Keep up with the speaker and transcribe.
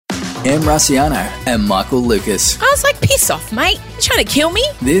Em Rusciano and Michael Lucas. I was like, piss off, mate. You're trying to kill me?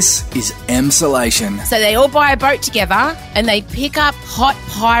 This is Emsolation. So they all buy a boat together and they pick up hot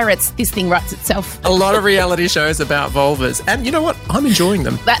pirates. This thing writes itself. A lot of reality shows about vulvas. And you know what? I'm enjoying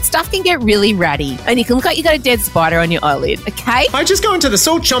them. That stuff can get really ratty. And you can look like you got a dead spider on your eyelid, okay? I just go into the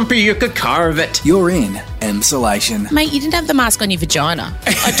salt chomper, you could carve it. You're in Emsolation. Mate, you didn't have the mask on your vagina.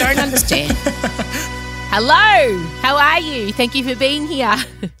 I don't understand. Hello, how are you? Thank you for being here.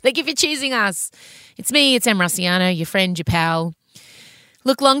 Thank you for choosing us. It's me, it's Em Rusciano, your friend, your pal.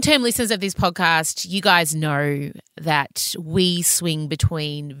 Look, long-term listeners of this podcast, you guys know that we swing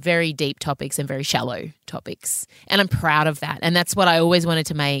between very deep topics and very shallow topics. And I'm proud of that. And that's what I always wanted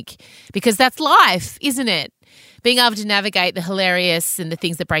to make, because that's life, isn't it? Being able to navigate the hilarious and the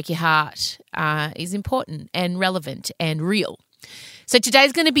things that break your heart is important and relevant and real. So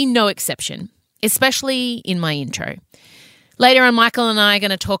today's going to be no exception, especially in my intro. Later on, Michael and I are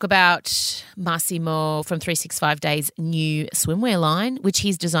going to talk about Massimo from 365 Days' new swimwear line, which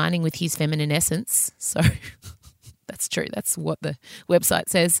he's designing with his feminine essence. So that's true. That's what the website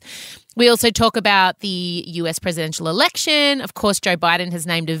says. We also talk about the US presidential election. Of course, Joe Biden has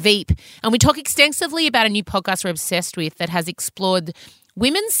named a Veep. And we talk extensively about a new podcast we're obsessed with that has explored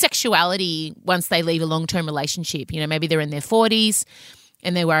women's sexuality once they leave a long-term relationship. You know, maybe they're in their 40s.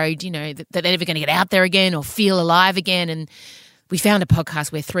 And they're worried, you know, that they're never going to get out there again or feel alive again. And we found a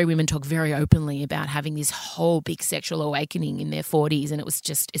podcast where 3 women talk very openly about having this whole big sexual awakening in their 40s. And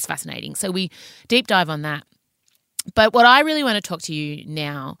it's fascinating. So we deep dive on that. But what I really want to talk to you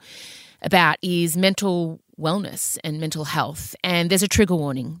now about is mental wellness and mental health. And there's a trigger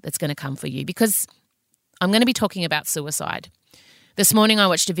warning that's going to come for you, because I'm going to be talking about suicide. This morning I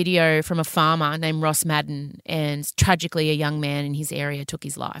watched a video from a farmer named Ross Madden, and tragically a young man in his area took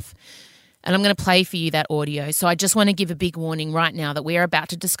his life. And I'm going to play for you that audio. So I just want to give a big warning right now that we are about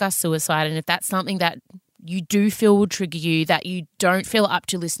to discuss suicide, and if that's something that you do feel will trigger you, that you don't feel up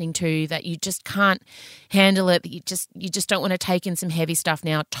to listening to, that you just can't handle it, that you just don't want to take in some heavy stuff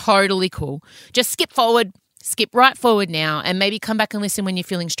now, totally cool. Just skip right forward now, and maybe come back and listen when you're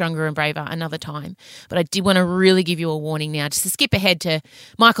feeling stronger and braver another time. But I did want to really give you a warning now, just to skip ahead to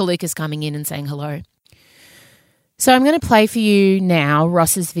Michael Lucas coming in and saying hello. So I'm going to play for you now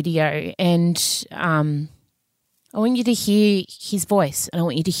Ross's video, and I want you to hear his voice, and I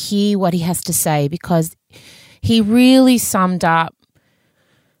want you to hear what he has to say, because he really summed up,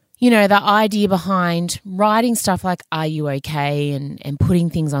 you know, the idea behind writing stuff like, are you okay, and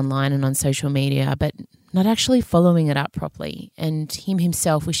putting things online and on social media, but not actually following it up properly, and him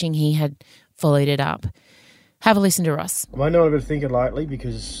himself wishing he had followed it up. Have a listen to Ross. I might not have been thinking lately,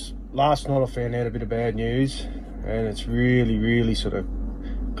 because last night I found out a bit of bad news, and it's really, really sort of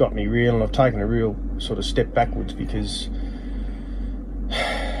got me real, and I've taken a real sort of step backwards, because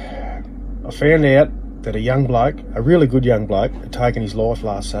I found out that a young bloke, a really good young bloke, had taken his life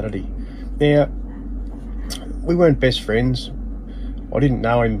last Saturday. Now, we weren't best friends. I didn't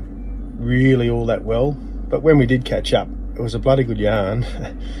know him really all that well, but when we did catch up, it was a bloody good yarn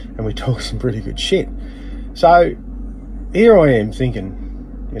and we talked some pretty good shit. So here I am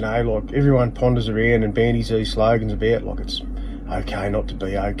thinking, you know, like everyone ponders around and bandies these slogans about like it's okay not to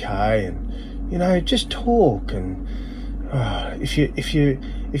be okay, and you know, just talk, and if you're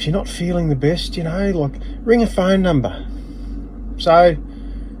not feeling the best, you know, like ring a phone number. So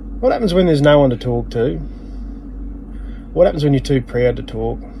what happens when there's no one to talk to? What happens when you're too proud to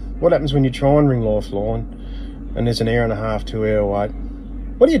talk? What happens when you try and ring Lifeline and there's an hour and a half, 2 hour wait?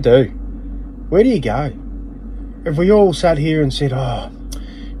 What do you do? Where do you go? If we all sat here and said, oh,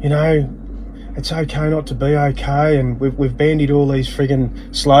 you know, it's okay not to be okay, and we've bandied all these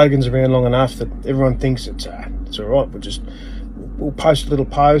friggin' slogans around long enough that everyone thinks it's all right. We'll post a little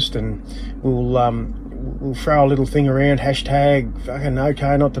post and we'll throw a little thing around, hashtag fucking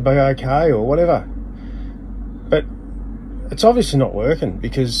okay not to be okay or whatever. But it's obviously not working,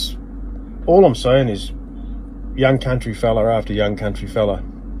 because all I'm saying is young country fella after young country fella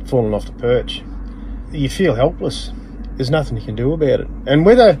falling off the perch. You feel helpless. There's nothing you can do about it. And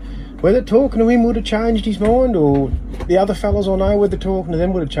whether talking to him would have changed his mind, or the other fellas I know, whether talking to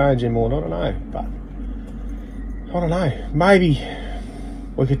them would have changed their mind, I don't know. But I don't know. Maybe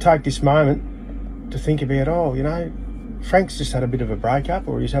we could take this moment to think about, oh, you know, Frank's just had a bit of a breakup,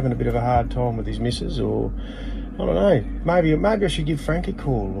 or he's having a bit of a hard time with his missus, or I don't know, maybe I should give Frank a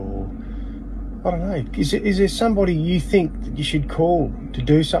call, or I don't know. Is there somebody you think that you should call to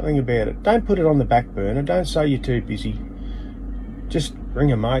do something about it? Don't put it on the back burner. Don't say you're too busy. Just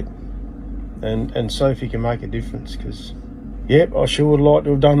ring a mate and see if you can make a difference, because, yep, I sure would like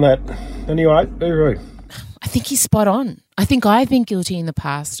to have done that. Anyway, hooroo. I think he's spot on. I think I've been guilty in the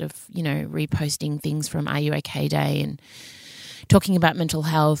past of, reposting things from Are You OK Day and talking about mental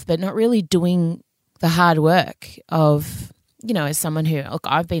health, but not really doing the hard work of, as someone who, look,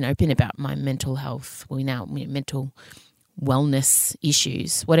 I've been open about my mental health, mental wellness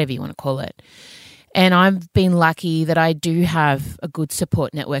issues, whatever you want to call it. And I've been lucky that I do have a good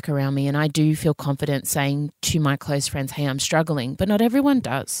support network around me, and I do feel confident saying to my close friends, hey, I'm struggling, but not everyone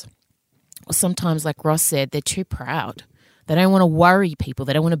does. Or sometimes, like Ross said, they're too proud. They don't want to worry people.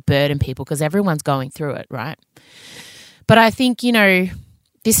 They don't want to burden people because everyone's going through it, right? But I think,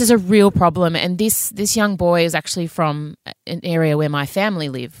 this is a real problem, and this young boy is actually from an area where my family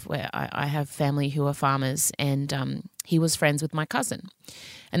live, where I have family who are farmers, and he was friends with my cousin.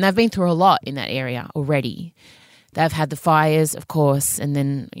 And they've been through a lot in that area already. They've had the fires, of course, and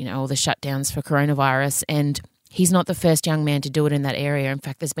then, all the shutdowns for coronavirus, and he's not the first young man to do it in that area. In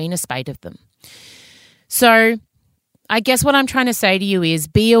fact, there's been a spate of them. So I guess what I'm trying to say to you is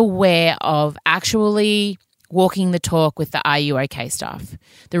be aware of actually walking the talk with the Are You OK stuff,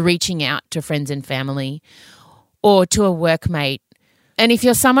 the reaching out to friends and family or to a workmate. And if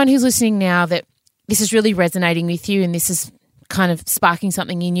you're someone who's listening now that this is really resonating with you and this is kind of sparking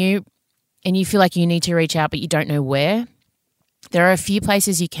something in you and you feel like you need to reach out but you don't know where, there are a few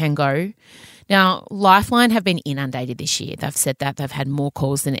places you can go. Now, Lifeline have been inundated this year. They've said that. They've had more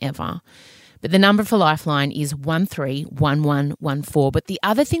calls than ever. But the number for Lifeline is 131114. But the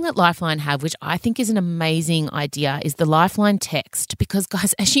other thing that Lifeline have, which I think is an amazing idea, is the Lifeline text. Because,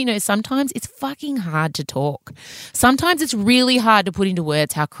 guys, as you know, sometimes it's fucking hard to talk. Sometimes it's really hard to put into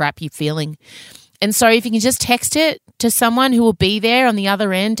words how crap you're feeling. And so if you can just text it to someone who will be there on the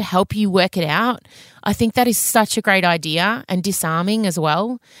other end to help you work it out, I think that is such a great idea and disarming as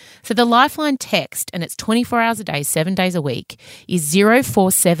well. So the Lifeline text, and it's 24 hours a day, 7 days a week, is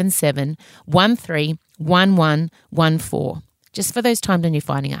 0477 131114. Just for those times when you're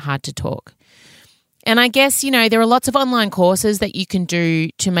finding it hard to talk. And I guess, there are lots of online courses that you can do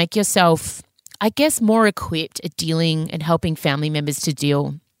to make yourself, I guess, more equipped at dealing and helping family members to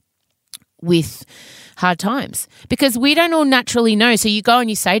deal with hard times, because we don't all naturally know. So you go and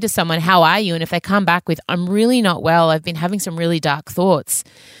you say to someone, how are you? And if they come back with, I'm really not well, I've been having some really dark thoughts,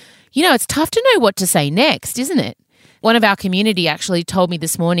 it's tough to know what to say next, isn't it? One of our community actually told me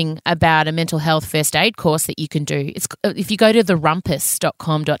this morning about a mental health first aid course that you can do. It's if you go to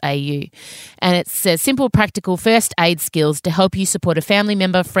therumpus.com.au, and it's simple, practical first aid skills to help you support a family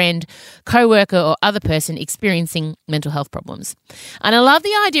member, friend, co-worker or other person experiencing mental health problems. And I love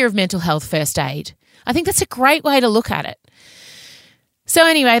the idea of mental health first aid. I think that's a great way to look at it. So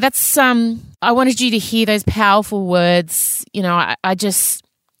anyway, that's I wanted you to hear those powerful words. I just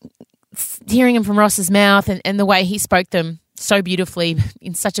hearing them from Ross's mouth and the way he spoke them so beautifully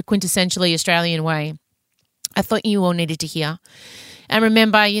in such a quintessentially Australian way, I thought you all needed to hear. And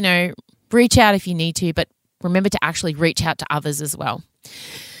remember, reach out if you need to, but remember to actually reach out to others as well.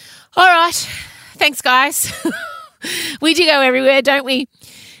 All right. Thanks, guys. We do go everywhere, don't we?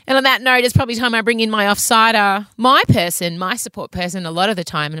 And on that note, it's probably time I bring in my offsider, my support person a lot of the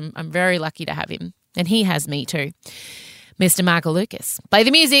time, and I'm very lucky to have him. And he has me too. Mr. Michael Lucas. Play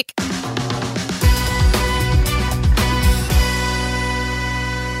the music.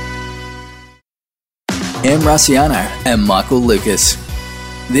 M. Rusciano and Michael Lucas.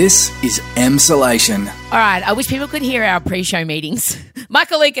 This is Emsolation. All right, I wish people could hear our pre-show meetings.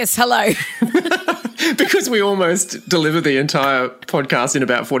 Michael Lucas, hello. Because we almost delivered the entire podcast in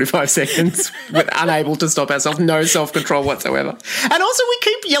about 45 seconds, with unable to stop ourselves, no self-control whatsoever. And also we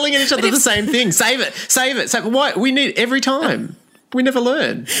keep yelling at each other the same thing. Save it. Why? We need every time. We never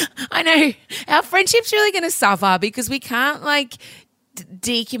learn. I know. Our friendship's really going to suffer because we can't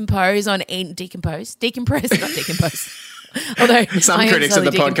decompress, not decompose. Although some critics of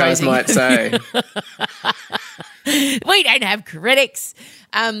the podcast might say. We don't have critics.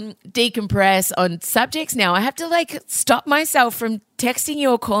 Decompress on subjects now. I have to stop myself from texting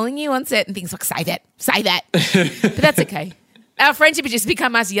you or calling you on certain things like say that. But that's okay. Our friendship has just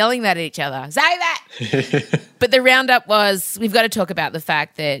become us yelling that at each other. Say that. But the roundup was we've got to talk about the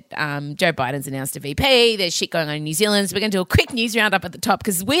fact that Joe Biden's announced a VP. There's shit going on in New Zealand. So we're going to do a quick news roundup at the top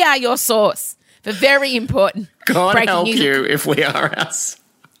because we are your source for very important God breaking help news. You if we are us.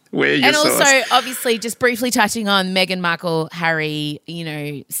 We're your and source. Also, obviously, just briefly touching on Meghan Markle, Harry,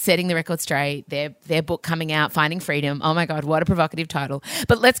 setting the record straight, their book coming out, Finding Freedom. Oh, my God, what a provocative title.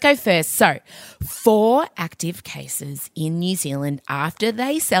 But let's go first. So 4 active cases in New Zealand after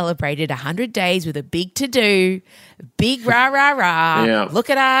they celebrated 100 days with a big to-do, big rah-rah-rah. Yeah. Look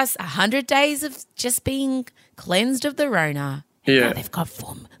at us, 100 days of just being cleansed of the Rona. Yeah. Now they've got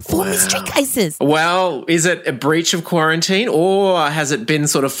four mystery cases. Well, is it a breach of quarantine or has it been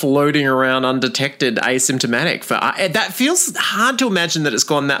sort of floating around undetected, asymptomatic? That feels hard to imagine that it's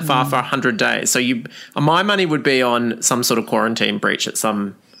gone that far for 100 days. So my money would be on some sort of quarantine breach at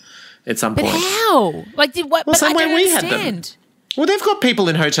some point. But how? Like, did what? Well, but I somewhere don't we had understand. them. Well, they've got people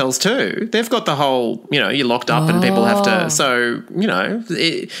in hotels too. They've got the whole, you're locked up and people have to. So,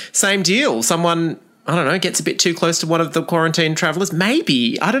 same deal. Someone, I don't know, gets a bit too close to one of the quarantine travellers.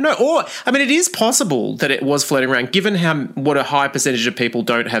 Maybe, I don't know. Or, I mean, it is possible that it was floating around. Given what a high percentage of people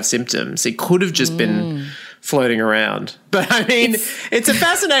don't have symptoms, it could have just been floating around. But I mean, it's a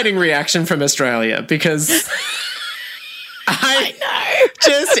fascinating reaction from Australia because.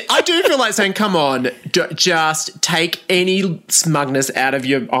 I do feel like saying, come on, just take any smugness out of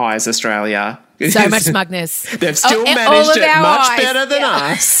your eyes, Australia. So much smugness. They've still managed it much better than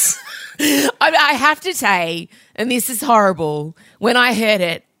us. I have to say, and this is horrible, when I heard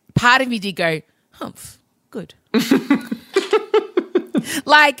it, part of me did go, humph, good.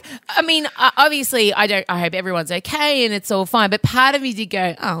 Like, I mean, obviously, I hope everyone's okay and it's all fine, but part of me did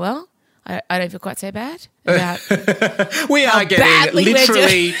go, oh, well, I don't feel quite so bad about we are getting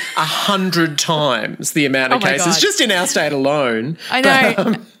literally 100 times the amount of cases just in our state alone. I know.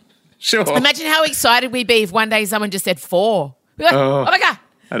 But, sure. Imagine how excited we'd be if one day someone just said 4. We'd be like, oh my God.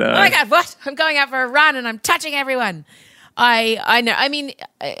 I know. Oh my God, what? I'm going out for a run and I'm touching everyone. I know. I mean,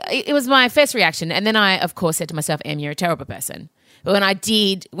 it was my first reaction. And then I, of course, said to myself, Em, you're a terrible person. But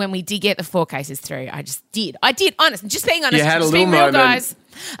when we did get the 4 cases through, I did, honest, just being honest. You had just a little being real, moment. Guys.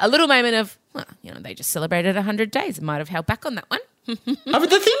 A little moment of, well, they just celebrated 100 days. It might have held back on that one. But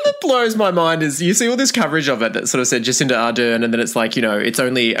the thing that blows my mind is you see all this coverage of it that sort of said Jacinda Ardern and then it's like, it's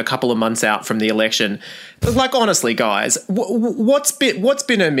only a couple of months out from the election. But like, honestly, guys, what's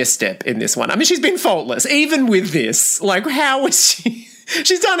been her misstep in this one? I mean, she's been faultless. Even with this, like, how was she...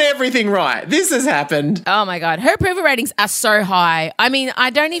 She's done everything right. This has happened. Oh, my God. Her approval ratings are so high. I mean, I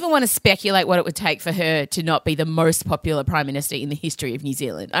don't even want to speculate what it would take for her to not be the most popular Prime Minister in the history of New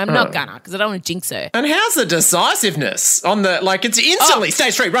Zealand. I'm not gonna, because I don't want to jinx her. And how's the decisiveness on it's instantly,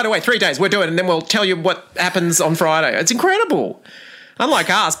 stage 3, right away, 3 days, we're doing it, and then we'll tell you what happens on Friday. It's incredible. Unlike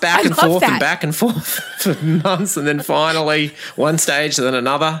us, back and forth for months and then finally one stage and then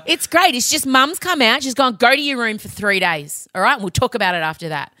another. It's great. It's just mum's come out. She's gone, go to your room for 3 days. All right? And we'll talk about it after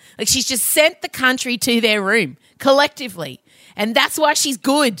that. Like, she's just sent the country to their room collectively. And that's why she's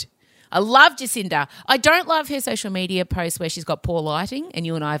good. I love Jacinda. I don't love her social media posts where she's got poor lighting, and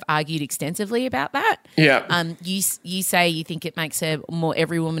you and I have argued extensively about that. Yeah. You say you think it makes her more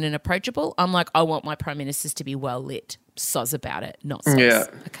every woman and approachable. I'm like, I want my Prime Ministers to be well lit. Soz about it, not soz. Yeah.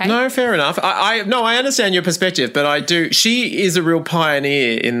 Okay. No, fair enough. I understand your perspective, but I do. She is a real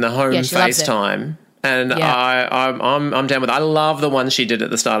pioneer in the home FaceTime. And I'm down with it. I love the ones she did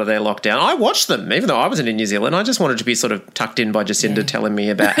at the start of their lockdown. I watched them, even though I wasn't in New Zealand. I just wanted to be sort of tucked in by Jacinda telling me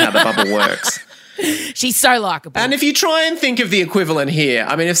about how the bubble works. She's so likeable. And if you try and think of the equivalent here,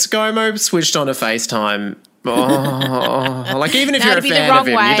 I mean, if ScoMo switched on a FaceTime, like even if you're a fan of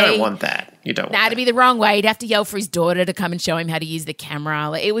him, you don't want that. You don't want that. To be the wrong way. He'd have to yell for his daughter to come and show him how to use the camera.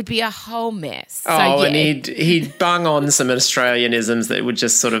 Like, it would be a whole mess. And he'd bung on some Australianisms that would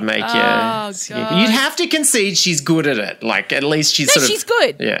just sort of make you... God. You'd have to concede she's good at it. Like, at least she's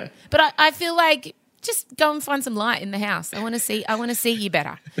good. Yeah. But I feel like... just go and find some light in the house. I want to see you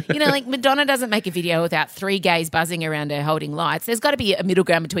better. Like Madonna doesn't make a video without 3 gays buzzing around her holding lights. There's got to be a middle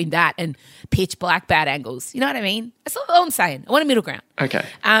ground between that and pitch black bad angles. You know what I mean? That's all I'm saying. I want a middle ground. Okay.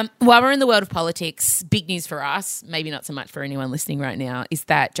 While we're in the world of politics, big news for us, maybe not so much for anyone listening right now, is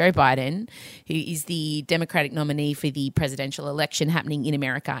that Joe Biden, who is the Democratic nominee for the presidential election happening in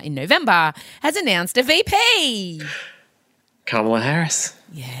America in November, has announced a VP. Kamala Harris.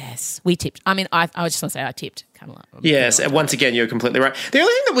 Yes, we tipped. I mean, I just want to say I tipped Kamala. Yes, once again, you're completely right. The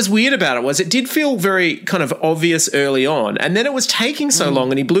only thing that was weird about it was it did feel very kind of obvious early on, and then it was taking so long,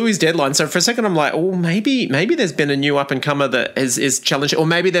 and he blew his deadline. So for a second, I'm like, oh, maybe there's been a new up and comer that is challenging, or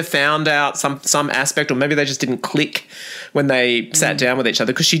maybe they've found out some aspect, or maybe they just didn't click when they sat down with each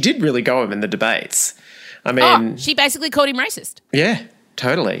other, because she did really go him in the debates. I mean, she basically called him racist. Yeah,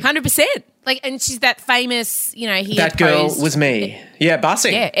 totally, 100%. Like, and she's that famous, he that girl was me. Yeah,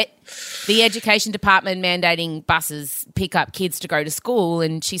 busing. Yeah, the education department mandating buses pick up kids to go to school,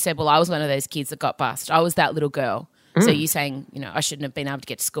 and she said, well, I was one of those kids that got bussed. I was that little girl. So you're saying, I shouldn't have been able to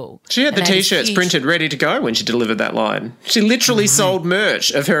get to school. She had the T-shirts printed ready to go when she delivered that line. She literally sold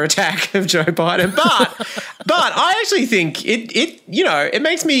merch of her attack of Joe Biden. But I actually think it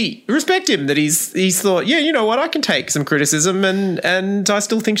makes me respect him that he's thought, you know what, I can take some criticism and I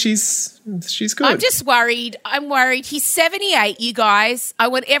still think she's good. I'm just worried. I'm worried. He's 78, you guys. I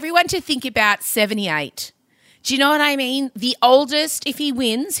want everyone to think about 78. Do you know what I mean? The oldest, if he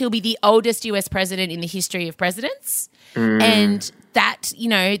wins, he'll be the oldest US president in the history of presidents. And that,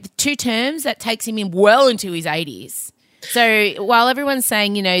 the 2 terms, that takes him in well into his 80s. So while everyone's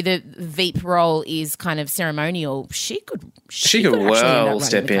saying, the Veep role is kind of ceremonial, she could well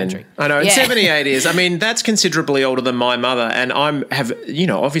step in. I know, 78 is. I mean, that's considerably older than my mother, and I have,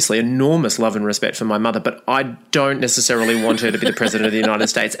 obviously enormous love and respect for my mother, but I don't necessarily want her to be the president of the United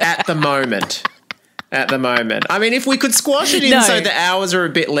States at the moment. I mean, if we could squash it in so the hours are a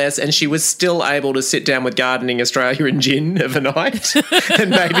bit less and she was still able to sit down with Gardening Australia and gin of a night, then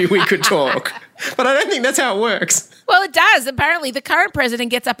maybe we could talk. But I don't think that's how it works. Well, it does. Apparently, the current president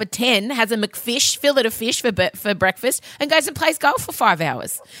gets up at 10, has a fillet of fish for breakfast, and goes and plays golf for 5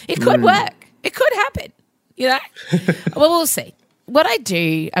 hours. It could work. It could happen, Well, we'll see. What I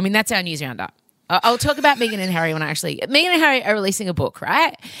do, I mean, that's our news roundup. I'll talk about Meghan and Harry when Meghan and Harry are releasing a book,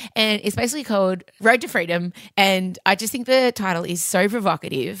 right? And it's basically called Road to Freedom. And I just think the title is so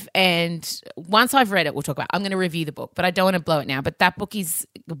provocative. And once I've read it, we'll talk about it. I'm going to review the book, but I don't want to blow it now. But that book is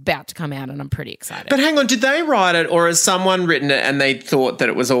about to come out and I'm pretty excited. But hang on, did they write it or has someone written it and they thought that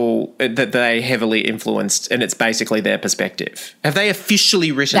it was all, that they heavily influenced and it's basically their perspective? Have they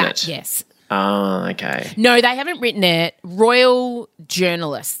officially written it? Yes. Oh, okay. No, they haven't written it. Royal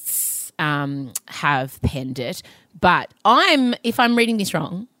journalists have penned it, but if I'm reading this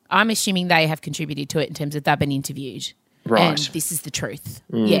wrong, I'm assuming they have contributed to it in terms of they've been interviewed. Right. And this is the truth.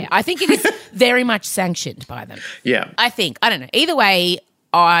 Yeah, I think it is very much sanctioned by them. Yeah. I don't know. Either way,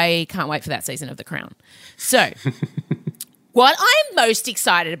 I can't wait for that season of The Crown. So what I'm most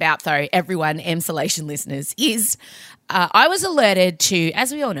excited about, though, everyone, Emsolation listeners, is I was alerted to,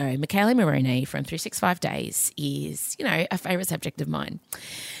 as we all know, Michele Morrone from 365 Days is, a favourite subject of mine.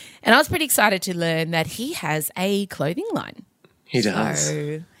 And I was pretty excited to learn that he has a clothing line. He does.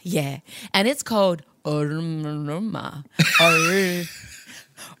 So, yeah. And it's called Oromoroma.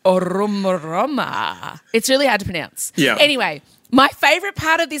 Oromoroma. It's really hard to pronounce. Yeah. Anyway, my favourite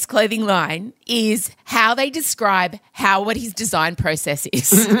part of this clothing line is how they describe what his design process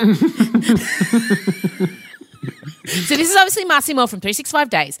is. So this is obviously Massimo from 365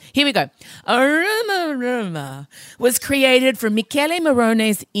 Days. Here we go. Oromoroma was created from Michele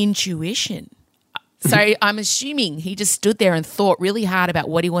Morrone's intuition. So I'm assuming he just stood there and thought really hard about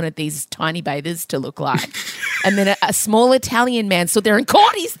what he wanted these tiny bathers to look like. And then a small Italian man stood there and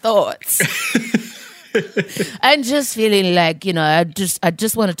caught his thoughts. And just feeling like, I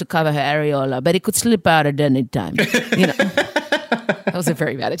just wanted to cover her areola, but it could slip out at any time. That was a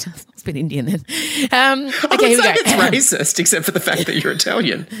very bad attempt. It's been Indian then. Okay, here we go. It's racist, except for the fact that you're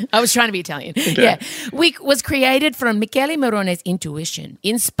Italian. I was trying to be Italian. Okay. Yeah. Was created from Michele Morrone's intuition,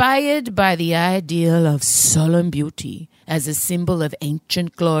 inspired by the ideal of solemn beauty as a symbol of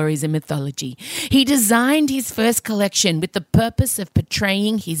ancient glories and mythology. He designed his first collection with the purpose of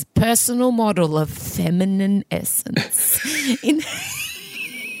portraying his personal model of feminine essence.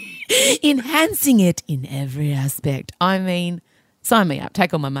 Enhancing it in every aspect. I mean, sign me up.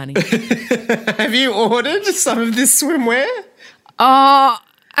 Take all my money. Have you ordered some of this swimwear?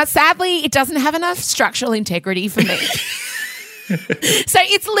 Sadly, it doesn't have enough structural integrity for me. So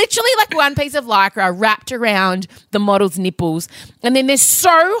it's literally like one piece of Lycra wrapped around the model's nipples, and then they're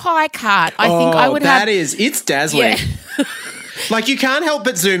so high cut. I think I would have. It's dazzling. Yeah. Like you can't help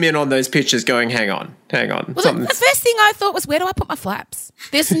but zoom in on those pictures going, hang on. Well, the first thing I thought was, where do I put my flaps?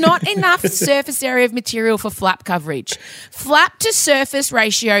 There's not enough surface area of material for flap coverage. Flap to surface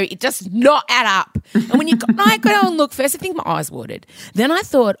ratio, it does not add up. And when I go and look, first I think my eyes watered. Then I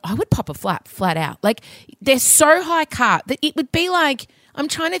thought I would pop a flap flat out. Like they're so high cut that it would be like, I'm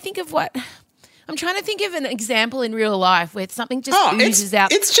trying to think of an example in real life where something just oozes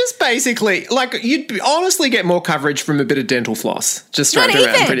out. It's just basically like you'd honestly get more coverage from a bit of dental floss just straight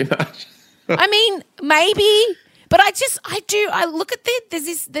around pretty much. I mean, maybe, but I look at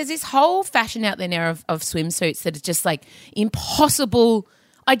there's this whole fashion out there now of swimsuits that is just like impossible.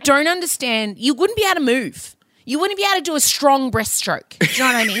 I don't understand. You wouldn't be able to move. You wouldn't be able to do a strong breaststroke. Do you know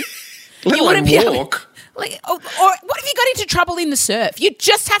what I mean? You wouldn't be walk. Or what if you got into trouble in the surf? You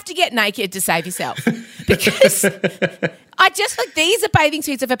just have to get naked to save yourself. Because I just like these are bathing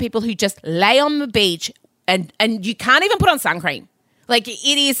suits for people who just lay on the beach and you can't even put on sun cream. Like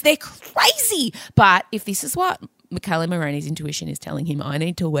they're crazy. But if this is what Michaela Moroney's intuition is telling him, I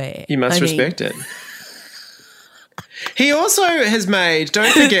need to wear. You must respect it. He also has made,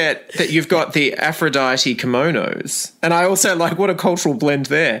 don't forget that you've got the Aphrodite kimonos. And I also like, what a cultural blend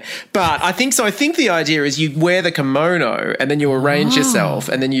there. But I think the idea is you wear the kimono and then you arrange yourself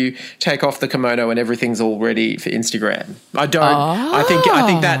and then you take off the kimono and everything's all ready for Instagram. I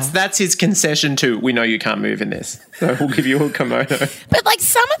think that's his concession to, we know you can't move in this, so we'll give you a kimono. But like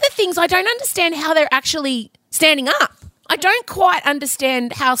some of the things, I don't understand how they're actually standing up. I don't quite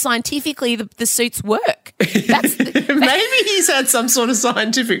understand how scientifically the suits work. Maybe he's had some sort of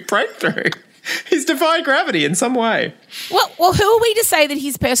scientific breakthrough. He's defied gravity in some way. Well, who are we to say that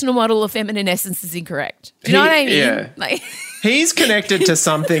his personal model of feminine essence is incorrect? Do you know what I mean? Yeah. Like, he's connected to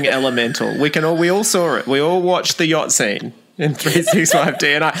something elemental. We all saw it. We all watched the yacht scene in 365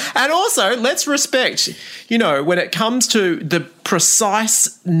 DNI. And also, let's respect, when it comes to the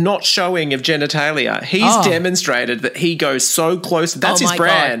precise not showing of genitalia, he's demonstrated that he goes so close. That's his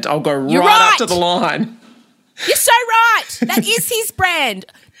brand. God. I'll go right up to the line. You're so right. That is his brand.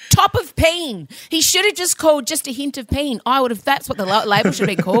 Top of peen. He should have just called Just a Hint of Peen. That's what the label should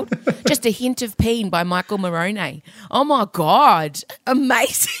be called. Just a Hint of Peen by Michael Moroney. Oh my God.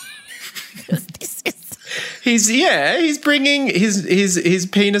 Amazing. This is... He's bringing his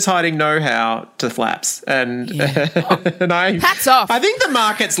penis hiding know-how to flaps, and hats off. I think the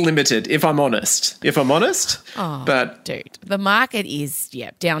market's limited, if I'm honest. But dude, the market is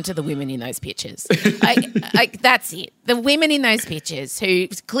down to the women in those pictures. That's it. The women in those pictures who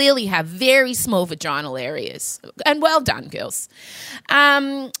clearly have very small vaginal areas, and well done, girls.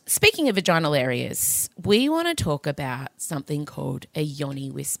 Speaking of vaginal areas, we want to talk about something called a yoni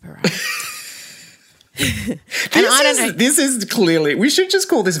whisperer. This is clearly, we should just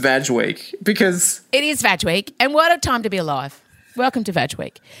call this Vag Week because it is Vag Week, and what a time to be alive. Welcome to Vag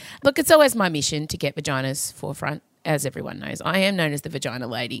Week. Look, it's always my mission to get vaginas forefront, as everyone knows. I am known as the vagina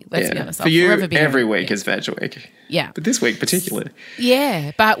lady. Let's be honest. For you, every week is Vag Week. Yeah. But this week particularly.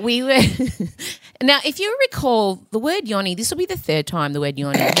 Yeah, but we were... Now, if you recall, the word yoni, this will be the third time the word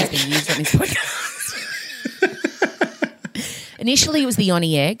yoni has been used on this podcast. Initially, it was the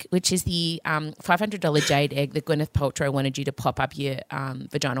yoni egg, which is the $500 jade egg that Gwyneth Paltrow wanted you to pop up your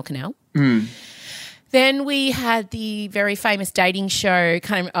vaginal canal. Mm. Then we had the very famous dating show,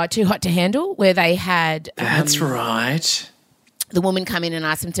 Too Hot to Handle, where they had... That's right. The woman come in and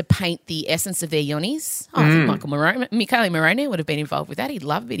ask them to paint the essence of their yonis. I think Michaela Moroney would have been involved with that. He'd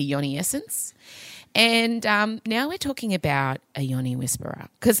love a bit of yoni essence. And now we're talking about a yoni whisperer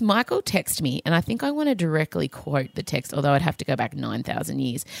because Michael texted me, and I think I want to directly quote the text, although I'd have to go back 9,000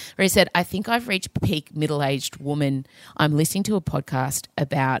 years, where he said, I think I've reached peak middle-aged woman. I'm listening to a podcast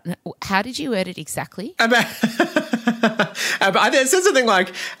about – how did you word it exactly? It said something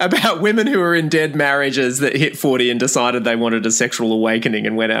like about women who are in dead marriages that hit 40 and decided they wanted a sexual awakening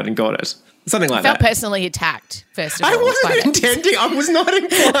and went out and got it. Something like that. I felt personally attacked, first of all. I wasn't intending. I was not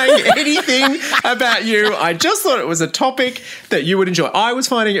implying anything about you. I just thought it was a topic that you would enjoy. I was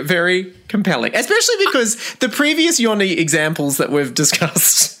finding it very compelling, especially because the previous yoni examples that we've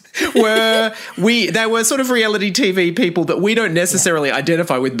discussed they were sort of reality TV people that we don't necessarily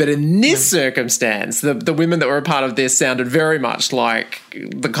identify with, but in this circumstance, the women that were a part of this sounded very much like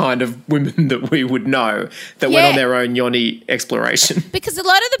the kind of women that we would know that went on their own yoni exploration. Because a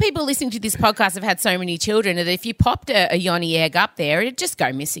lot of the people listening to this podcast have had so many children that if you popped a yoni egg up there, it'd just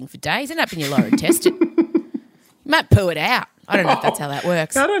go missing for days, end up in your lower intestine. You might poo it out. I don't know if that's how that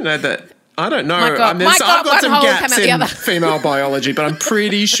works. I don't know that. I don't know. I've got some gaps in female biology, but I'm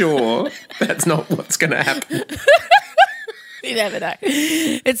pretty sure that's not what's going to happen. You never know.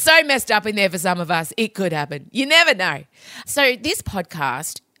 It's so messed up in there for some of us. It could happen. You never know. So this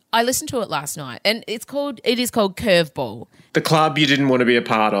podcast, I listened to it last night, and it is called Curveball. The club you didn't want to be a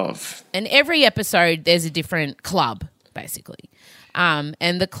part of. And every episode, there's a different club, basically.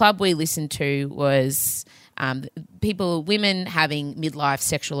 And the club we listened to was... women having midlife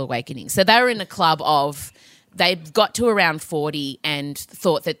sexual awakenings. So they were in a club of they got to around 40 and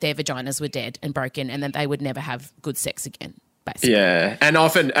thought that their vaginas were dead and broken and that they would never have good sex again, basically. Yeah,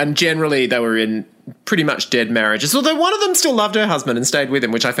 and generally they were in pretty much dead marriages, although one of them still loved her husband and stayed with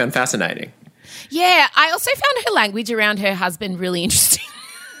him, which I found fascinating. Yeah, I also found her language around her husband really interesting.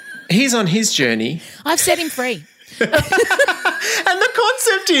 He's on his journey. I've set him free. And the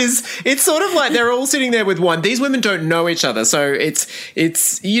concept is, it's sort of like they're all sitting there with wine. These women don't know each other, so it's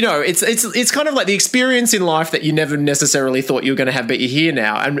kind of like the experience in life that you never necessarily thought you were going to have, but you're here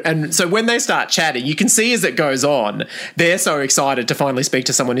now. And so when they start chatting, you can see as it goes on, they're so excited to finally speak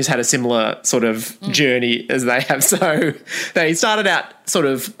to someone who's had a similar sort of journey as they have. So they started out sort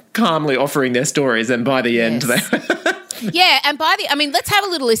of calmly offering their stories, and by the end, they. Yeah, and let's have a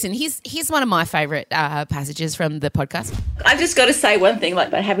little listen. Here's one of my favourite passages from the podcast. I've just got to say one thing, like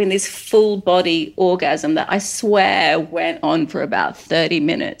about having this full body orgasm that I swear went on for about 30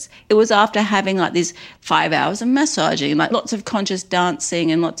 minutes. It was after having like these 5 hours of massaging, like lots of conscious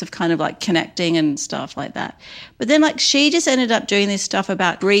dancing and lots of kind of like connecting and stuff like that. But then like she just ended up doing this stuff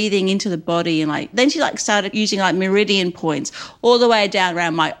about breathing into the body, and like then she like started using like meridian points all the way down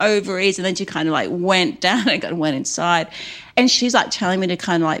around my ovaries, and then she kind of like went down and went inside. And she's like telling me to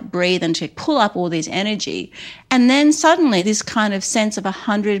kind of like breathe and to pull up all this energy. And then suddenly this kind of sense of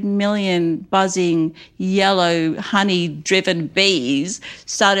 100 million buzzing yellow honey-driven bees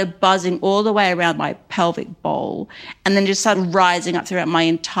started buzzing all the way around my pelvic bowl, and then just started rising up throughout my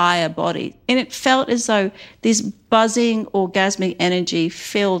entire body. And it felt as though this buzzing orgasmic energy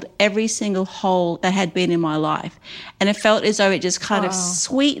filled every single hole that had been in my life. And it felt as though it just kind of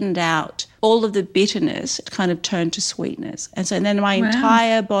sweetened out all of the bitterness. It kind of turned to sweetness. And so then my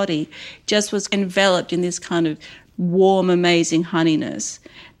entire body just was enveloped in this kind of warm, amazing honeyness.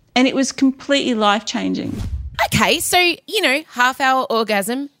 And it was completely life-changing. Okay, so, half-hour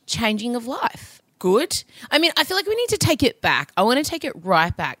orgasm, changing of life. Good. I mean, I feel like we need to take it back. I want to take it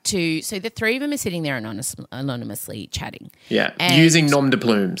right back to, so the three of them are sitting there anonymously chatting. Yeah, using nom de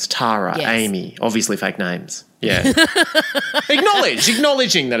plumes, Tara, yes. Amy, obviously fake names. Yeah.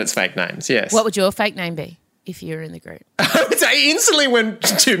 Acknowledging that it's fake names, yes. What would your fake name be if you were in the group? I instantly went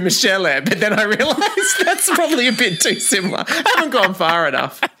to Michelle, but then I realised that's probably a bit too similar. I haven't gone far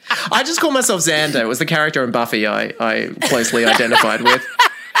enough. I just call myself Xander. It was the character in Buffy I closely identified with.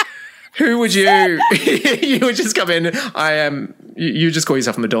 Who would you? You would just come in. I am. You just call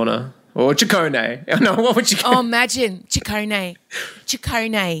yourself Madonna or Chacone. No, what would you? Oh, imagine Chacone.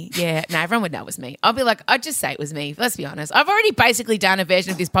 Yeah, no, everyone would know it was me. I'd just say it was me. Let's be honest. I've already basically done a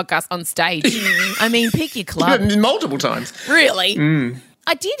version of this podcast on stage. I mean, pick your club. Multiple times. Really?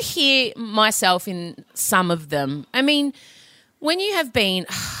 I did hear myself in some of them. I mean, when you have been,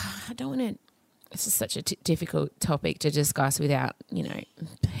 I don't want to. This is such a difficult topic to discuss without,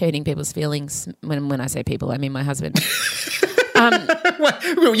 hurting people's feelings. When I say people, I mean my husband.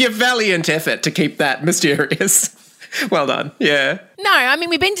 Well, your valiant effort to keep that mysterious. Well done. Yeah. No, I mean,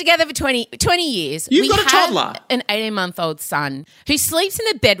 we've been together for 20 years. You've got a toddler. An 18-month-old son who sleeps in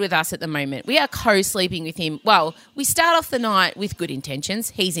the bed with us at the moment. We are co-sleeping with him. Well, we start off the night with good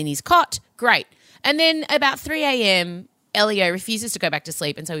intentions. He's in his cot. Great. And then about 3 a.m., Elio refuses to go back to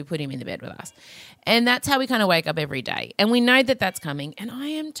sleep, and so we put him in the bed with us. And that's how we kind of wake up every day. And we know that that's coming, and I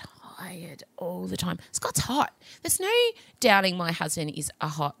am tired all the time. Scott's hot. There's no doubting my husband is a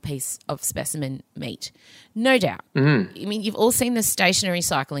hot piece of specimen meat. No doubt. I mean, you've all seen the stationary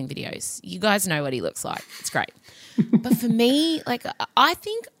cycling videos. You guys know what he looks like. It's great. But for me, like, I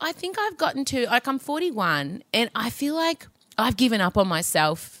think I've gotten to, like, I'm 41, and I feel like I've given up on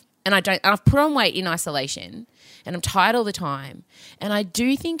myself, and I've put on weight in isolation, and I'm tired all the time. And I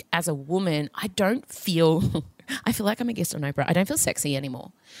do think as a woman, I feel like I'm a guest on Oprah. I don't feel sexy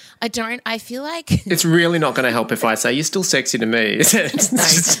anymore. I feel like... It's really not going to help if I say you're still sexy to me, is it? No,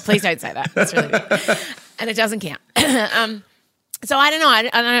 please don't say that. That's really good. And it doesn't count. So I don't know. I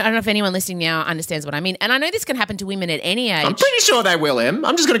don't know if anyone listening now understands what I mean. And I know this can happen to women at any age. I'm pretty sure they will, Em.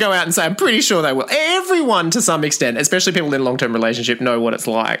 I'm just going to go out and say I'm pretty sure they will. Everyone to some extent, especially people in a long-term relationship, know what it's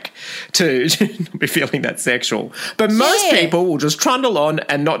like to be feeling that sexual. But most people will just trundle on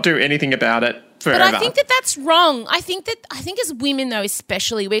and not do anything about it forever. But I think that that's wrong. I think as women, though,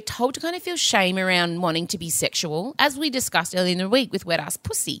 especially, we're told to kind of feel shame around wanting to be sexual, as we discussed earlier in the week with Wet Ass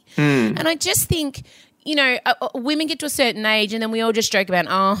Pussy. And I just think... women get to a certain age and then we all just joke about,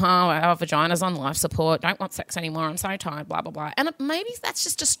 our vagina's on life support, don't want sex anymore, I'm so tired, blah, blah, blah. And maybe that's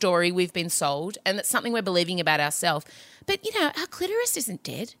just a story we've been sold and that's something we're believing about ourselves. But, our clitoris isn't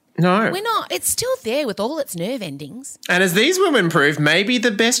dead. No. We're not. It's still there with all its nerve endings. And as these women prove, maybe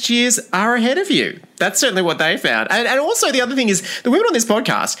the best years are ahead of you. That's certainly what they found. And also the other thing is the women on this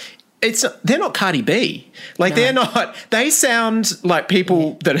podcast, they're not Cardi B. Like, they're not, they sound like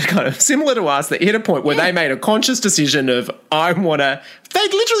people that are kind of similar to us that hit a point where they made a conscious decision of, they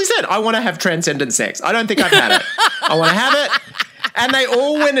literally said, I want to have transcendent sex. I don't think I've had it. I want to have it. And they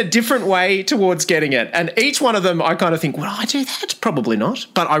all went a different way towards getting it. And each one of them, I kind of think, would I do that? Probably not.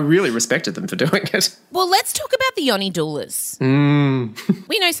 But I really respected them for doing it. Well, let's talk about the yoni doulas.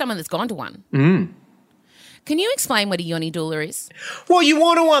 We know someone that's gone to one. Can you explain what a yoni doula is? Well, you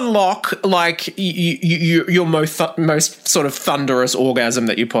want to unlock like your most sort of thunderous orgasm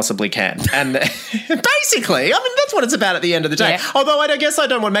that you possibly can, and basically, I mean, that's what it's about at the end of the day. Yeah. Although I guess I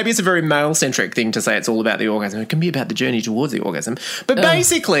don't want. Maybe it's a very male-centric thing to say it's all about the orgasm. It can be about the journey towards the orgasm. But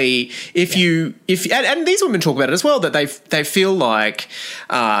basically, if these women talk about it as well, that they feel like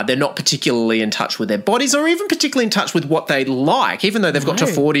they're not particularly in touch with their bodies, or even particularly in touch with what they like, even though they've got to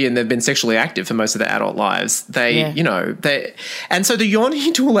 40 and they've been sexually active for most of their adult lives. And so the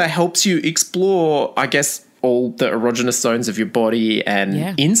yoni doula helps you explore, I guess, all the erogenous zones of your body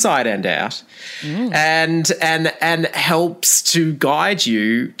and inside and out, and helps to guide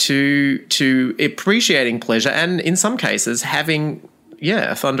you to appreciating pleasure and in some cases having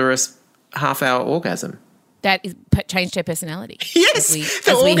a thunderous half-hour orgasm. That changed her personality. Yes,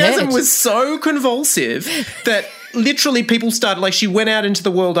 the orgasm was so convulsive that literally people started, like, she went out into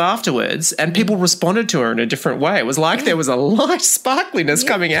the world afterwards and people responded to her in a different way. It was like there was a light sparkliness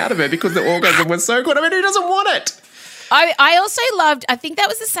coming out of her because the orgasm was so good. I mean, who doesn't want it? I also loved, I think that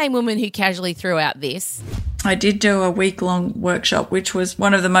was the same woman who casually threw out this. I did do a week-long workshop, which was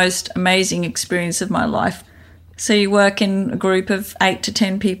one of the most amazing experiences of my life. So you work in a group of 8 to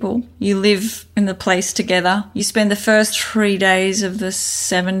 10 people. You live in the place together. You spend the first 3 days of the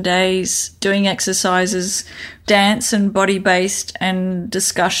 7 days doing exercises, dance and body-based and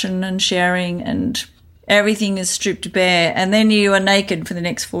discussion and sharing, and everything is stripped bare. And then you are naked for the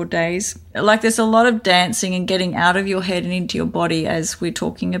next 4 days. Like, there's a lot of dancing and getting out of your head and into your body, as we're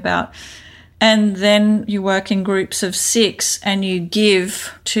talking about. And then you work in groups of 6 and you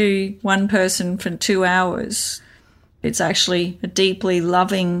give to one person for 2 hours. It's actually a deeply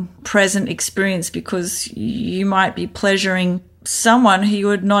loving, present experience because you might be pleasuring someone who you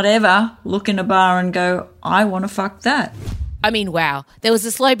would not ever look in a bar and go, I want to fuck that. I mean, wow. There was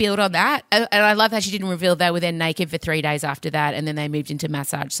a slow build on that. And I love how she didn't reveal they were then naked for 3 days after that, and then they moved into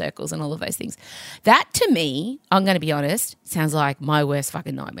massage circles and all of those things. That, to me, I'm going to be honest, sounds like my worst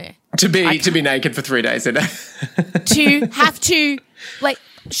fucking nightmare. To be naked for 3 days. To have to, like,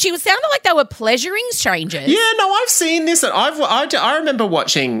 she was sounding like they were pleasuring strangers. Yeah, no, I've seen this. I remember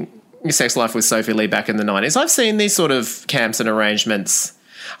watching Sex Life with Sophie Lee back in the 90s. I've seen these sort of camps and arrangements.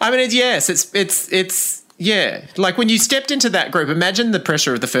 I mean, it's like when you stepped into that group, imagine the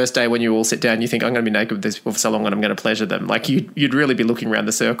pressure of the first day when you all sit down, you think, I'm going to be naked with these people for so long and I'm going to pleasure them. Like, you'd really be looking around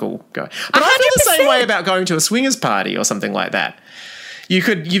the circle going. But 100%. I feel the same way about going to a swingers party or something like that.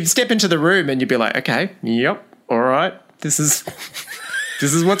 You'd step into the room and you'd be like, okay, yep, all right, this is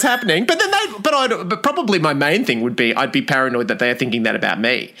what's happening. But but probably my main thing would be I'd be paranoid that they're thinking that about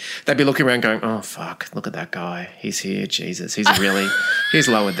me. They'd be looking around going, oh, fuck, look at that guy. He's here. Jesus, he's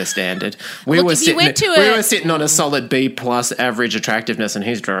lowered the standard. We were sitting on a solid B+ average attractiveness and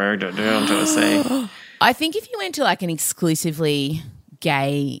he's dragged it down to a C. I think if you went to like an exclusively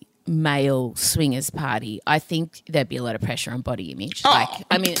gay male swingers party, I think there'd be a lot of pressure on body image. I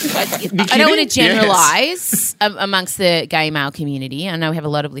don't want to generalize amongst the gay male community. I know we have a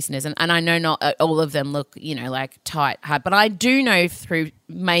lot of listeners, and I know not all of them look, like tight, hard, but I do know through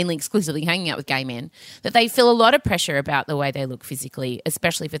mainly exclusively hanging out with gay men that they feel a lot of pressure about the way they look physically,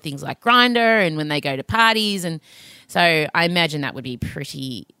 especially for things like Grindr and when they go to parties. And so I imagine that would be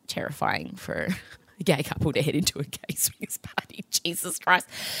pretty terrifying for a gay couple to head into a gay swingers party. Jesus Christ.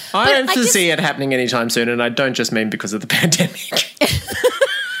 I don't foresee it happening anytime soon, and I don't just mean because of the pandemic.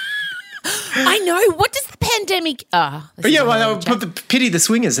 I know. What does the pandemic... pity the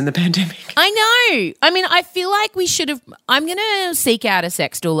swingers in the pandemic. I know. I mean, I feel like we should have... I'm going to seek out a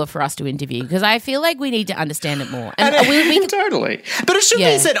sex doula for us to interview because I feel like we need to understand it more. And totally. But it should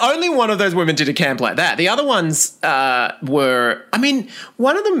be said, only one of those women did a camp like that. The other ones were... I mean,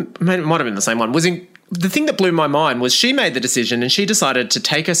 one of them might have been the same one, was in... The thing that blew my mind was she made the decision and she decided to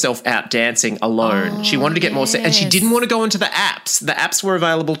take herself out dancing alone. She wanted to get more and she didn't want to go into the apps. The apps were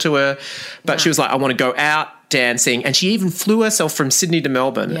available to her, but she was like, I want to go out dancing. And she even flew herself from Sydney to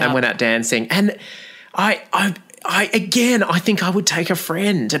Melbourne and went out dancing. And I think I would take a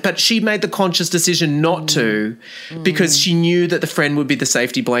friend, but she made the conscious decision not to because she knew that the friend would be the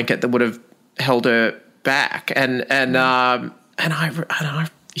safety blanket that would have held her back. I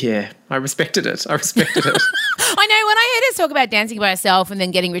respected it. I know, when I heard her talk about dancing by herself and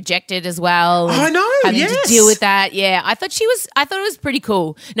then getting rejected as well. I know. having yes. to deal with that. Yeah, I thought it was pretty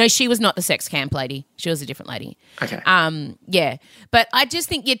cool. No, she was not the sex camp lady. She was a different lady. Okay. Yeah, but I just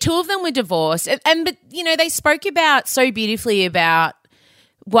think two of them were divorced, but they spoke about so beautifully about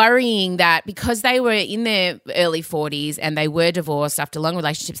worrying that because they were in their early 40s and they were divorced after long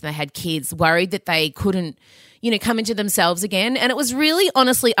relationships and they had kids, worried that they couldn't come into themselves again. And it was really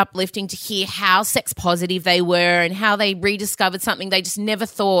honestly uplifting to hear how sex positive they were and how they rediscovered something they just never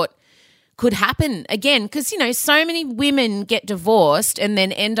thought could happen again. Because, so many women get divorced and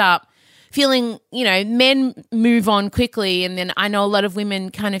then end up feeling, men move on quickly, and then I know a lot of women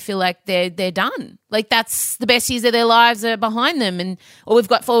kind of feel like they're done. Like that's the best years of their lives are behind them, and all we've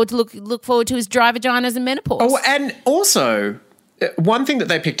got forward to look forward to is dry vaginas and menopause. Oh, and also one thing that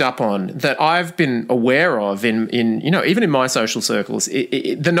they picked up on that I've been aware of in even in my social circles,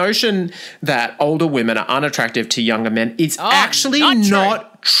 the notion that older women are unattractive to younger men is actually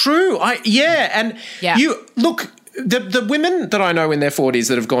not true. You look. The women that I know in their 40s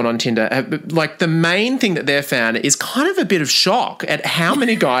that have gone on Tinder, the main thing that they've found is kind of a bit of shock at how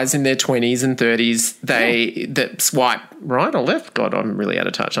many guys in their 20s and 30s that swipe right or left. God, I'm really out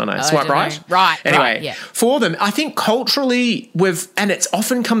of touch, aren't I? Swipe right? Know. Right. Anyway, right, yeah. For them, I think culturally and it's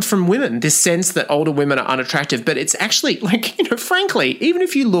often comes from women, this sense that older women are unattractive, but it's actually frankly, even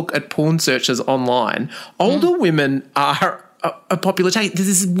if you look at porn searches online, older women are a popular take. There's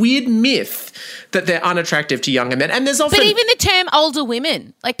this weird myth that they're unattractive to younger men. And there's often... But even the term older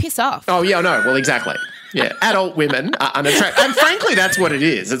women, piss off. Oh, yeah, no. Well, exactly. Yeah, adult women are unattractive. And frankly, that's what it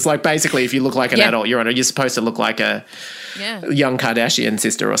is. It's like basically if you look like an adult, you're supposed to look like a young Kardashian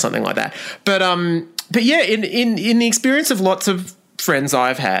sister or something like that. But yeah, in the experience of lots of friends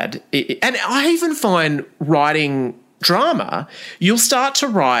I've had, and I even find writing drama, you'll start to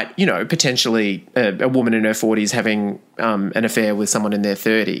write, potentially a woman in her 40s having an affair with someone in their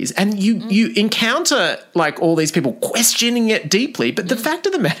 30s, and you encounter all these people questioning it deeply. But the fact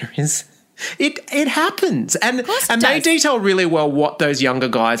of the matter is, it happens, and they detail really well what those younger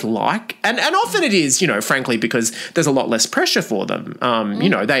guys like, and often it is, frankly, because there's a lot less pressure for them.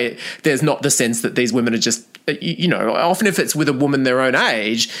 There's not the sense that these women are just, often if it's with a woman their own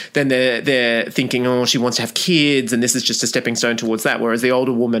age, then they're thinking, oh, she wants to have kids, and this is just a stepping stone towards that. Whereas the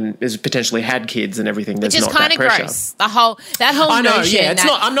older woman has potentially had kids and everything. There's not that pressure. Gross. That whole I know, notion. Yeah, it's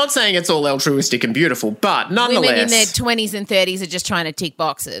not. I'm not saying it's all altruistic and beautiful, but nonetheless, women in their 20s and 30s are just trying to tick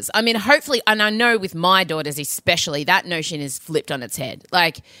boxes. I mean, hopefully. And I know with my daughters especially, that notion is flipped on its head.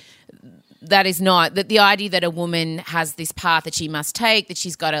 That is not that the idea that a woman has this path that she must take, that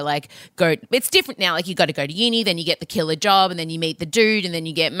she's got to go. It's different now. You got to go to uni, then you get the killer job, and then you meet the dude, and then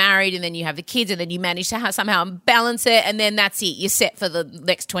you get married, and then you have the kids, and then you manage to somehow balance it, and then that's it. You're set for the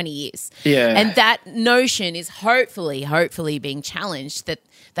next 20 years. Yeah. And that notion is hopefully being challenged.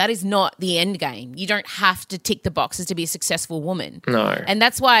 That is not the end game. You don't have to tick the boxes to be a successful woman. No. And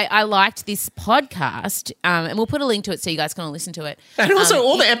that's why I liked this podcast, and we'll put a link to it so you guys can listen to it. And also,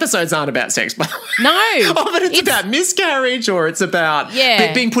 all the episodes aren't about sex, by the way. No. But it's about miscarriage, or it's about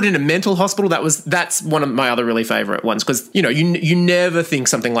being put in a mental hospital. That's one of my other really favourite ones, because you never think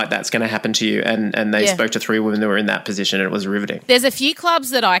something like that's going to happen to you, and they spoke to 3 women that were in that position, and it was riveting. There's a few clubs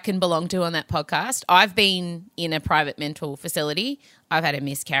that I can belong to on that podcast. I've been in a private mental facility. I've had a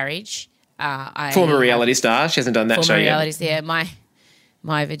miscarriage. Former reality star. She hasn't done that show yet. Former reality star.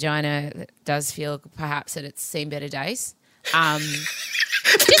 My vagina does feel perhaps that it's seen better days.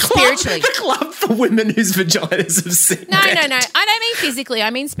 Just spiritually. The club for women whose vaginas have seen No. better. I don't mean physically. I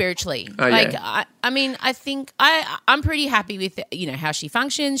mean spiritually. Oh, yeah. I think I'm pretty happy with how she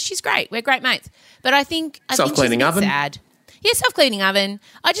functions. She's great. We're great mates. But I think Self-cleaning she's a bit oven. sad. Yeah, self-cleaning oven.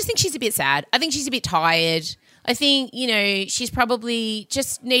 I just think she's a bit sad. I think she's a bit tired. I think, she's probably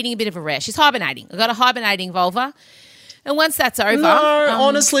just needing a bit of a rest. She's hibernating. I've got a hibernating vulva. And once that's over... No,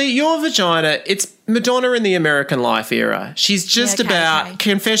 honestly, your vagina, it's Madonna in the American Life era. She's just about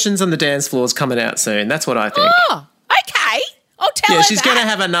Confessions on the Dance Floor's coming out soon. That's what I think. Oh, okay. I'll tell her she's going to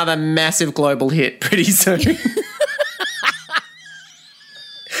have another massive global hit pretty soon.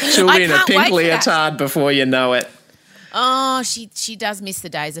 She'll be in a pink leotard before you know it. Oh, she does miss the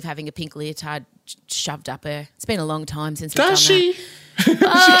days of having a pink leotard shoved up her. It's been a long time since we've done that. Does she?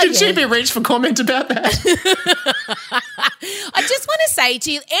 Should she be reached for comment about that? I just want to say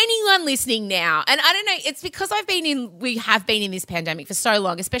to anyone listening now, and I don't know, it's because we have been in this pandemic for so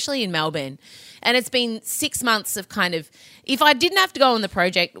long, especially in Melbourne, and it's been 6 months of kind of, if I didn't have to go on the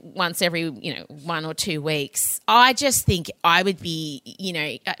project once every, 1 or 2 weeks, I just think I would be,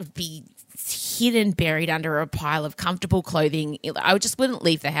 hidden, buried under a pile of comfortable clothing. I just wouldn't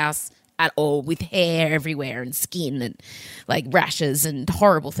leave the house at all, with hair everywhere and skin and like rashes and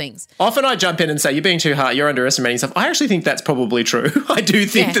horrible things. Often I jump in and say, you're being too hard, you're underestimating stuff. I actually think that's probably true. I do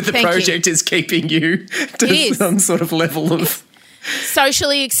think that the project is keeping you to some sort of level of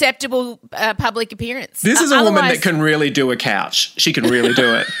socially acceptable public appearance. This is a woman that can really do a couch. She can really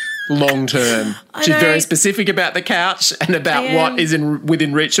do it long term. She's very specific about the couch and about what is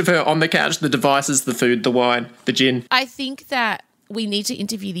within reach of her on the couch, the devices, the food, the wine, the gin. I think that we need to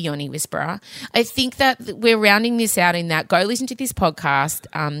interview the Yoni Whisperer. I think that we're rounding this out in that go listen to this podcast,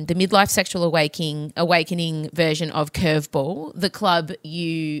 the Midlife Sexual Awakening version of Curveball, the club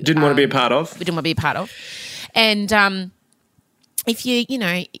you didn't want to be a part of. We didn't want to be a part of. And if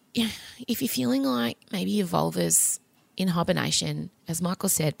you're feeling like maybe your vulva's in hibernation, as Michael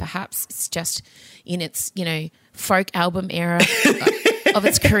said, perhaps it's just in its, folk album era of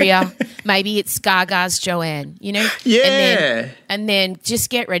its career. Maybe it's Gaga's Joanne, Yeah. And then just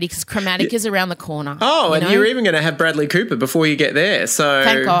get ready because Chromatic is around the corner. Oh, and you're even going to have Bradley Cooper before you get there. So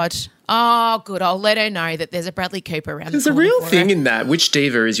thank God. Oh, good. I'll let her know that there's a Bradley Cooper around the corner. There's a real thing in that. Which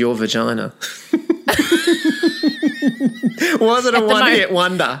diva is your vagina? Was it a one-hit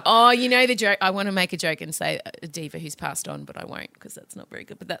wonder? Oh, the joke. I want to make a joke and say a diva who's passed on, but I won't because that's not very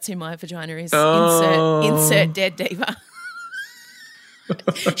good. But that's who my vagina is. Oh. Insert dead diva.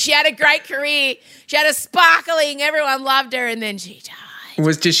 She had a great career. She had a sparkling. Everyone loved her, and then she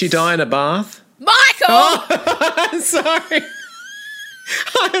died. Did she die in a bath? Michael! Oh, sorry.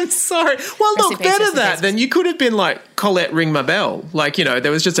 I'm sorry. Well, look, better that than you could have been like Colette Ring My Bell. Like,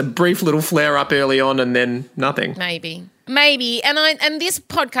 there was just a brief little flare up early on and then nothing. Maybe. And this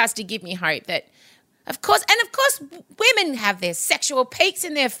podcast did give me hope that, of course, women have their sexual peaks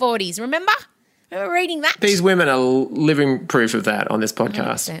in their 40s. Remember reading that? These women are living proof of that on this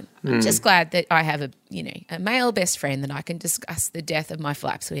podcast. I'm just glad that I have a male best friend that I can discuss the death of my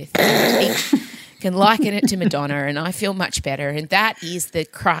flaps with. Can liken it to Madonna, and I feel much better. And that is the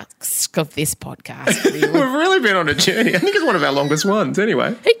crux of this podcast. Really. We've really been on a journey. I think it's one of our longest ones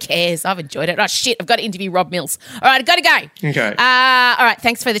anyway. Who cares? I've enjoyed it. Oh, shit, I've got to interview Rob Mills. All right, I've got to go. Okay. All right,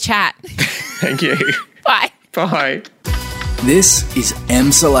 thanks for the chat. Thank you. Bye. Bye. This is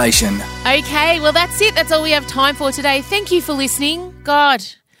Emsolation. Okay, well, that's it. That's all we have time for today. Thank you for listening. God,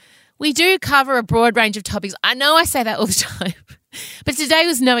 we do cover a broad range of topics. I know I say that all the time, but today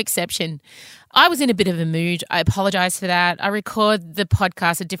was no exception. I was in a bit of a mood. I apologise for that. I record the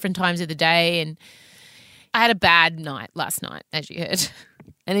podcast at different times of the day, and I had a bad night last night, as you heard.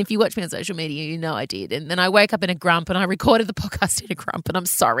 And if you watch me on social media, you know I did. And then I woke up in a grump and I recorded the podcast in a grump, and I'm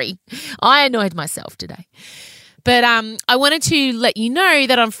sorry. I annoyed myself today. But I wanted to let you know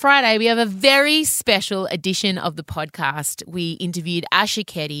that on Friday we have a very special edition of the podcast. We interviewed Asha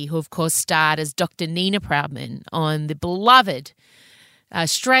Keddy, who of course starred as Dr. Nina Proudman on the beloved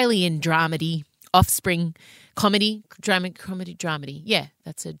Australian dramedy Offspring comedy. Yeah,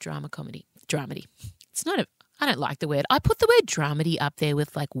 that's a drama comedy. Dramedy. It's not I don't like the word. I put the word dramedy up there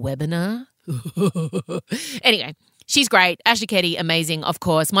with like webinar. Anyway. She's great. Asha Keddy, amazing, of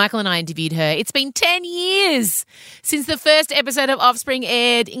course. Michael and I interviewed her. It's been 10 years since the first episode of Offspring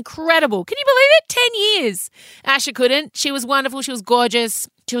aired. Incredible. Can you believe it? 10 years. Asha couldn't. She was wonderful. She was gorgeous.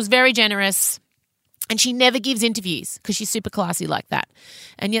 She was very generous. And she never gives interviews because she's super classy like that.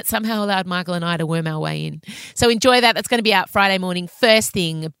 And yet somehow allowed Michael and I to worm our way in. So enjoy that. That's going to be out Friday morning. First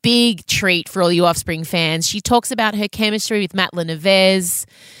thing, a big treat for all you Offspring fans. She talks about her chemistry with Matt LeNevez.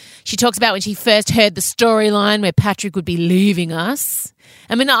 She talks about when she first heard the storyline where Patrick would be leaving us.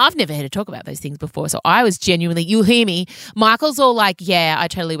 I mean, I've never heard her talk about those things before, so I was genuinely, you'll hear me, Michael's all like, yeah, I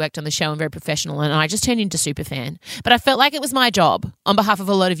totally worked on the show, I'm very professional, and I just turned into superfan. But I felt like it was my job, on behalf of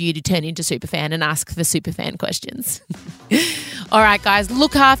a lot of you, to turn into superfan and ask the superfan questions. All right, guys,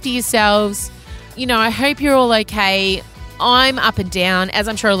 look after yourselves. I hope you're all okay. I'm up and down, as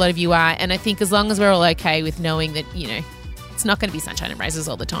I'm sure a lot of you are, and I think as long as we're all okay with knowing that, it's not going to be sunshine and roses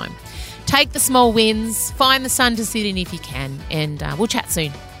all the time. Take the small wins, find the sun to sit in if you can, and we'll chat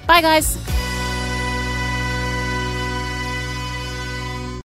soon. Bye, guys.